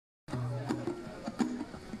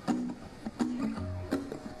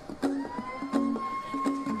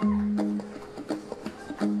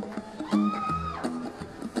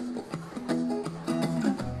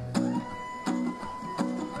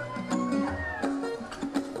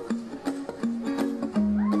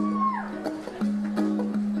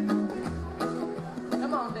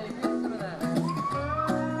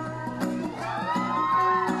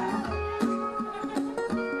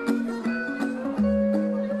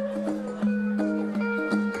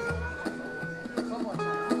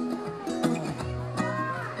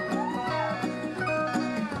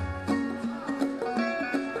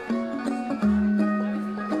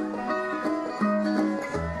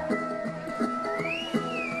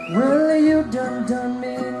Well, you done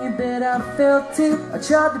me, and you bet I felt it. I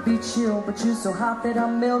tried to be chill, but you're so hot that I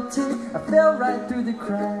melted. I fell right through the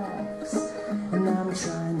cracks, and I'm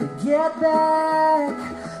trying to get back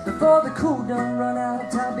before the cool done run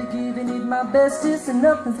out. I'll be giving it my bestest, and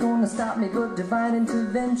nothing's gonna stop me but divine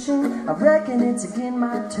intervention. I reckon it's again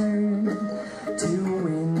my turn to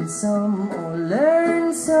win some or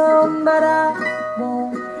learn some, but I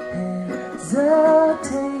won't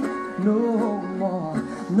hesitate no more,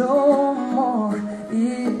 no more.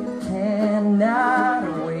 It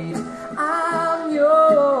cannot wait. I'm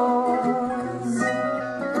yours.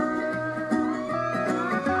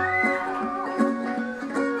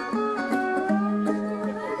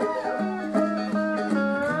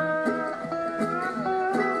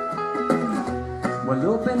 Well,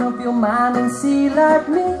 open up your mind and see like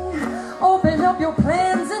me. Open up your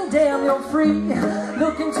plans and damn, you're free.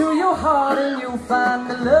 Look into your heart and you'll find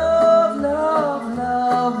the love, love,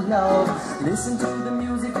 love, love. Listen to the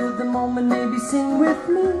music of the moment, maybe sing with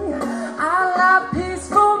me. I like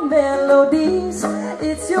peaceful melodies.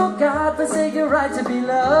 It's your God-forsaken right to be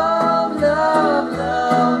loved, love,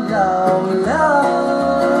 love, love,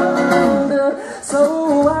 love.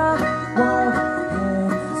 So I won't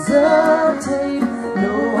hesitate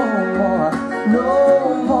no more,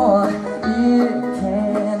 no more. It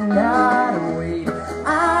cannot wait.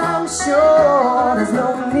 I'm sure there's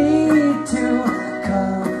no need to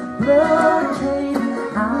complicate.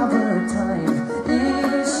 Our time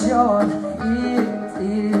is short. It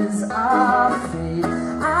is our fate.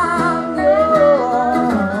 I'm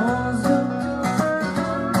yours.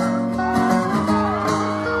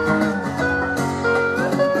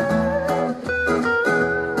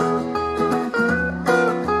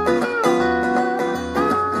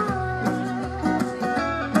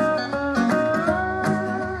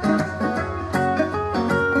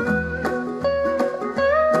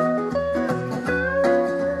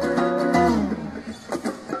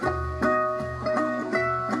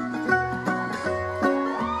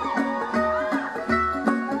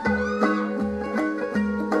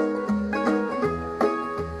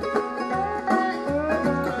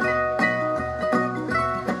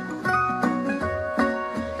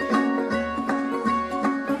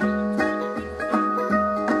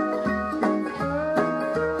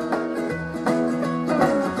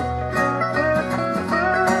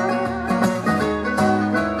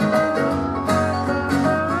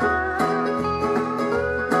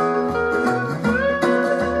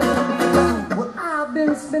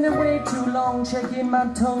 Spending way too long checking my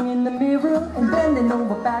tongue in the mirror and bending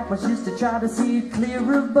over backwards just to try to see it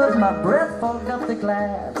clearer, but my breath fogged up the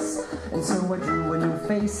glass, and so I drew a new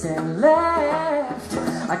face and laughed.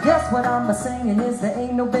 I guess what I'm saying is there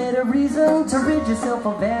ain't no better reason to rid yourself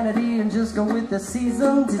of vanity and just go with the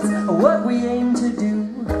seasons. It's what we aim to do.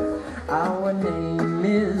 Our name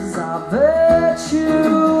is our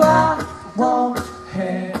virtue. I won't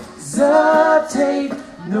hesitate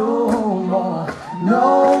no more,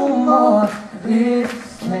 no more. It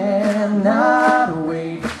cannot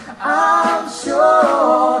wait. I'm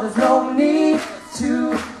sure there's no need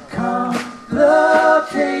to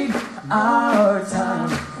complicate. Our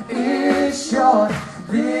time is short.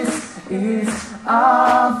 This is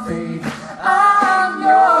our fate. I'm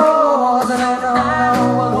yours. And I know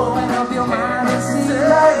I'll open up your mind and see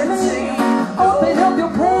like me. Open up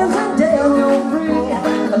your plans and damn, you're free.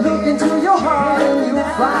 Look into your heart and you'll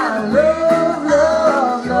find love,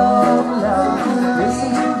 love, love, love.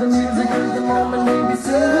 Listen to the music of the moment, maybe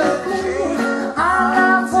sing with me. I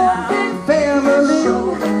love one big family.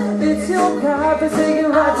 It's your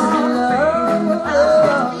God-forsaken right to be loved,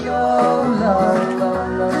 love, love, love, love,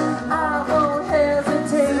 love. I won't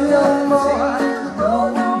hesitate no more, no,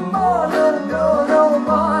 no more, no, no, no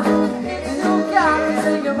more. It's your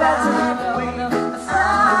God-forsaken right to be loved.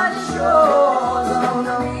 I'm yours, oh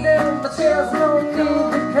no, but there's no need to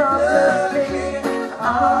complicate.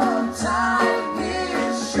 Our time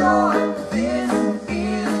is short. This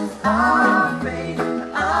is our fate.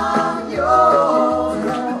 I'm yours.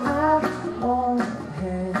 No, I won't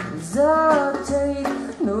hesitate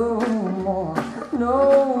no more,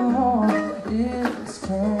 no more. It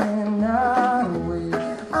cannot wait.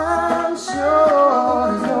 I'm sure.